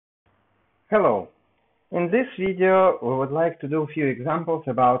Hello. In this video, we would like to do a few examples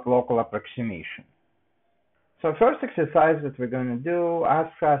about local approximation. So first exercise that we're going to do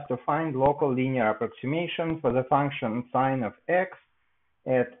asks us to find local linear approximation for the function sine of x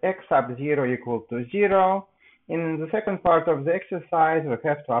at x sub 0 equal to 0. In the second part of the exercise, we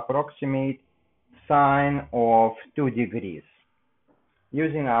have to approximate sine of 2 degrees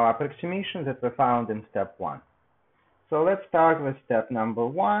using our approximation that we found in step 1. So let's start with step number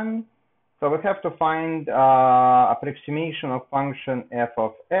 1. So we have to find approximation of function f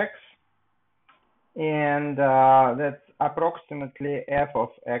of x, and that's approximately f of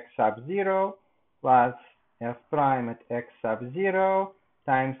x sub 0 plus f prime at x sub 0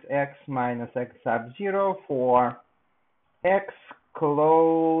 times x minus x sub 0 for x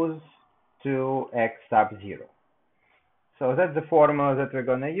close to x sub 0. So that's the formula that we're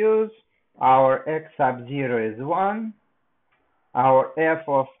going to use. Our x sub 0 is 1. Our f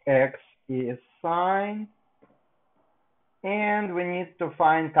of x is sine, and we need to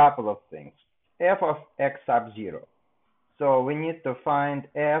find a couple of things. F of x sub 0. So we need to find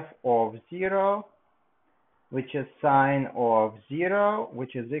f of 0, which is sine of 0,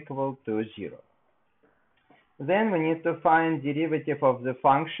 which is equal to 0. Then we need to find derivative of the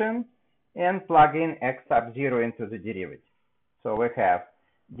function and plug in x sub 0 into the derivative. So we have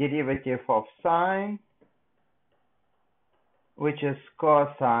derivative of sine, which is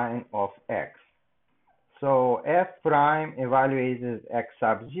cosine of x. So f prime evaluated x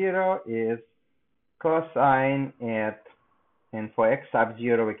sub 0 is cosine at, and for x sub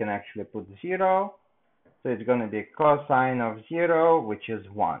 0 we can actually put 0. So it's going to be cosine of 0, which is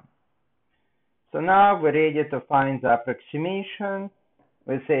 1. So now we're ready to find the approximation.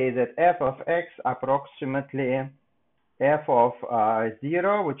 We say that f of x approximately f of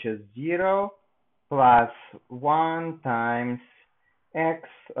 0, which is 0, plus 1 times x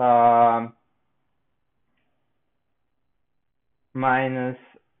minus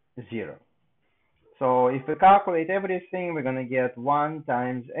 0. So if we calculate everything, we're going to get 1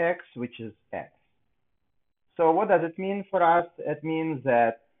 times x, which is x. So what does it mean for us? It means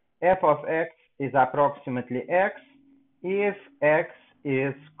that f of x is approximately x if x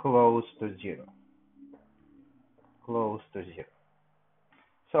is close to 0. Close to 0.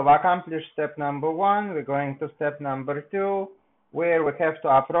 So we accomplished step number 1. We're going to step number 2, where we have to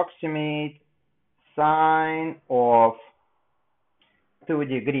approximate sine of 2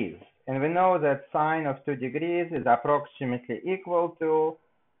 degrees. And we know that sine of 2 degrees is approximately equal to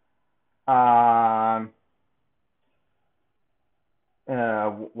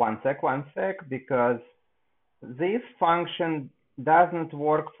one sec, because this function doesn't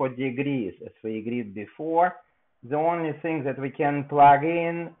work for degrees, as we agreed before. The only thing that we can plug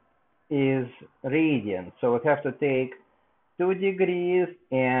in is radians. So we have to take 2 degrees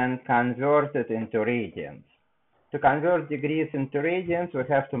and convert it into radians. To convert degrees into radians, we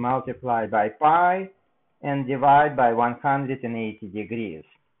have to multiply by pi and divide by 180 degrees.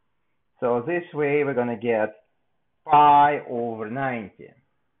 So this way we're going to get pi over 90.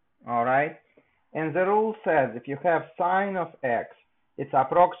 All right? And the rule says if you have sine of x, it's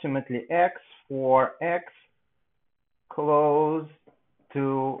approximately x for x close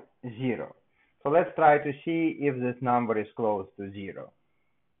to 0. So let's try to see if this number is close to 0.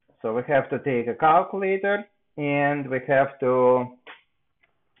 So we have to take a calculator, and we have to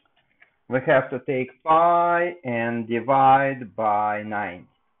take pi and divide by 90.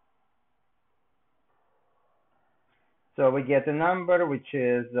 So we get a number which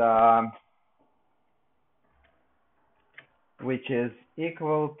is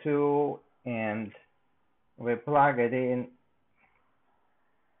equal to, and we plug it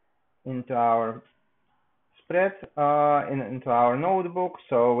into our spread into our notebook.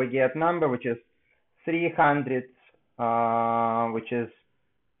 So we get number which is 300, which is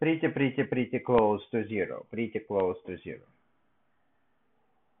pretty close to 0. Pretty close to 0.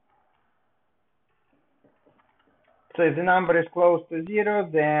 So if the number is close to 0,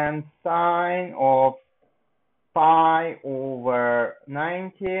 then sine of pi over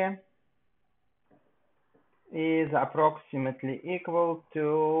 90 is approximately equal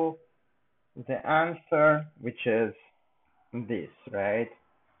to the answer, which is this, right?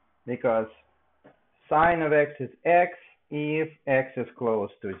 Because sine of x is x if x is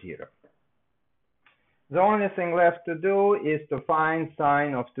close to 0. The only thing left to do is to find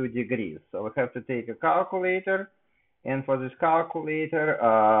sine of 2 degrees. So we have to take a calculator, and for this calculator,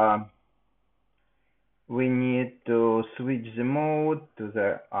 we need to switch the mode to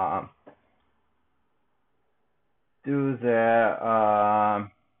the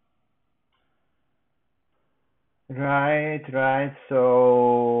right.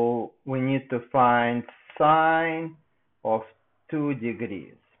 So we need to find sine of 2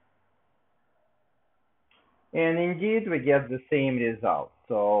 degrees. And indeed, we get the same result.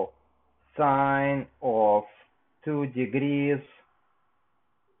 So sine of 2 degrees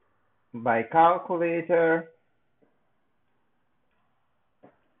by calculator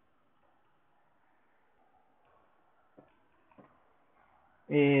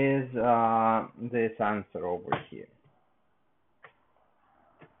is this answer over here.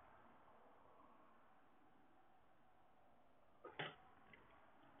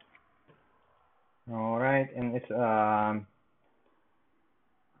 All right, and it's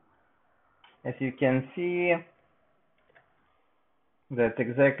as you can see, that's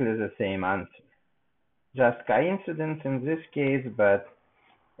exactly the same answer. Just coincidence in this case, but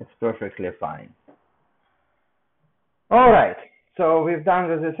it's perfectly fine. All right, so we've done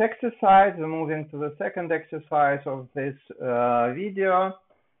with this exercise. We're moving to the second exercise of this video.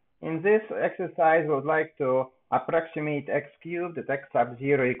 In this exercise, we would like to approximate x cubed at x sub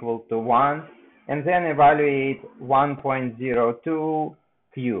 0 equal to 1, and then evaluate 1.02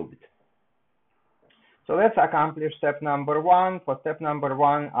 cubed. So let's accomplish step number 1. For step number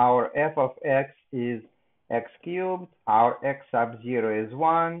 1, our f of x is x cubed, our x sub 0 is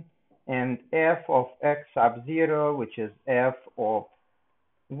 1, and f of x sub 0, which is f of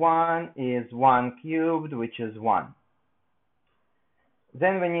 1, is 1 cubed, which is 1.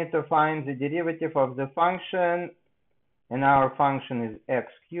 Then we need to find the derivative of the function, and our function is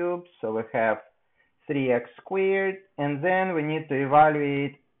x cubed, so we have 3x squared, and then we need to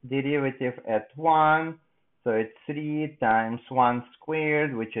evaluate derivative at 1, so it's 3 times 1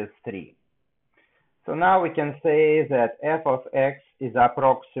 squared, which is 3. So now we can say that f of x is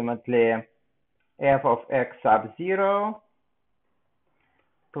approximately f of x sub 0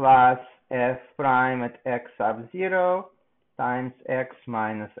 plus f prime at x sub 0 times x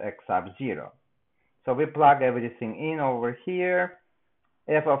minus x sub 0. So we plug everything in over here.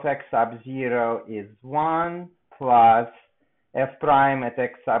 F of x sub 0 is 1 plus f prime at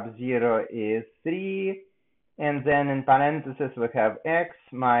x sub 0 is 3, and then in parentheses we have x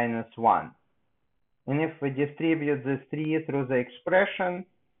minus 1. And if we distribute this 3 through the expression,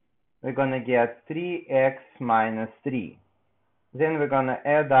 we're going to get 3x minus 3. Then we're going to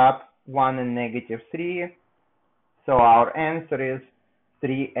add up 1 and negative 3. So our answer is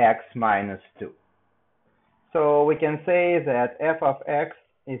 3x minus 2. So we can say that f of x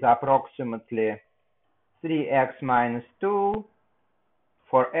is approximately 3x minus 2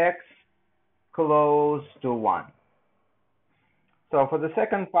 for x close to 1. So for the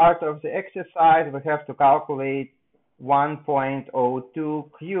second part of the exercise, we have to calculate 1.02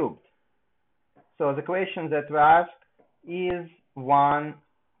 cubed. So the question that we ask is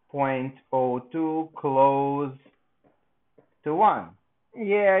 1.02 close to 1.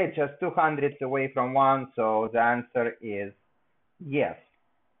 Yeah, it's just 200 away from 1, so the answer is yes.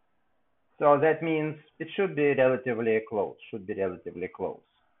 So that means it should be relatively close,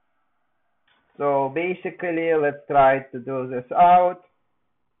 So basically, let's try to do this out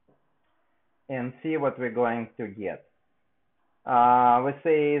and see what we're going to get. We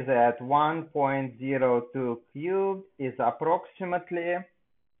say that 1.02 cubed is approximately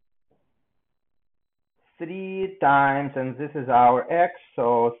 3 times, and this is our x,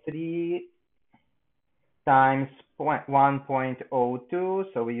 so 3 times 1.02,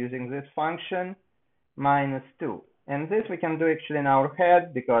 so we're using this function, minus 2. And this we can do actually in our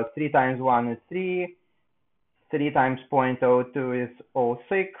head, because 3 times 1 is 3, 3 times 0.02 is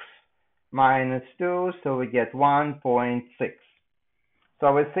 0.6, minus 2, so we get 1.6.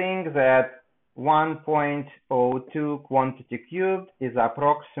 So we think that 1.02 quantity cubed is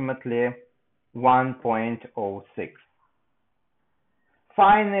approximately 1.06.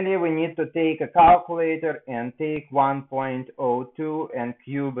 Finally, we need to take a calculator and take 1.02 and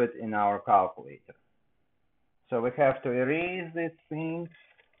cube it in our calculator. So we have to erase these things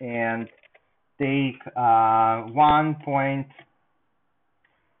and take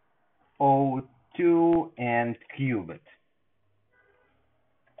 1.02 and cube it.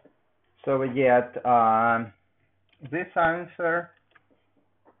 So we get this answer,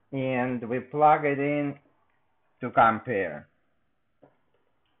 and we plug it in to compare.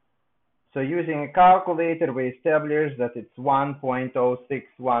 So using a calculator, we establish that it's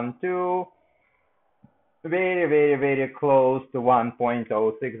 1.0612, very, very, very close to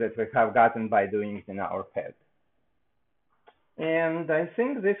 1.06 that we have gotten by doing it in our head. And I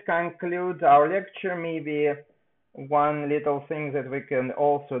think this concludes our lecture. Maybe one little thing that we can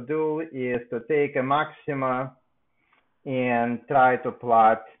also do is to take a maxima and try to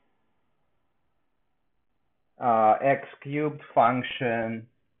plot x cubed function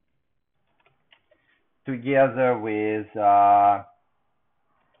together with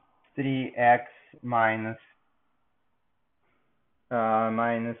 3x minus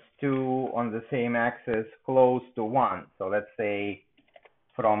 2 on the same axis close to 1. So let's say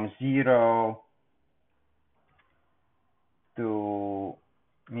from 0 to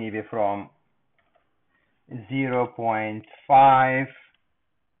maybe from 0.5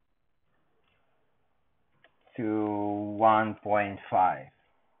 to 1.5.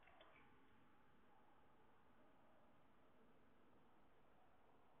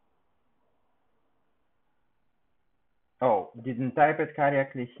 Oh, didn't type it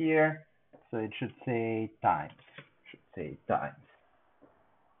correctly here, so it should say times.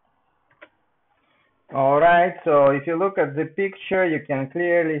 All right, so if you look at the picture, you can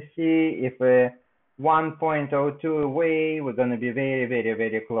clearly see if we're 1.02 away, we're going to be very, very,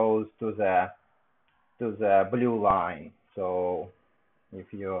 very close to the blue line. So if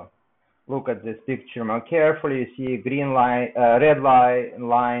you look at this picture more carefully, you see green line, red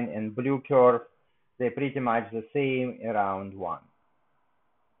line, and blue curve. They're pretty much the same, around 1.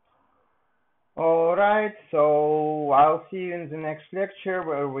 All right, so I'll see you in the next lecture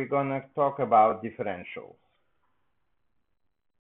where we're gonna talk about differentials.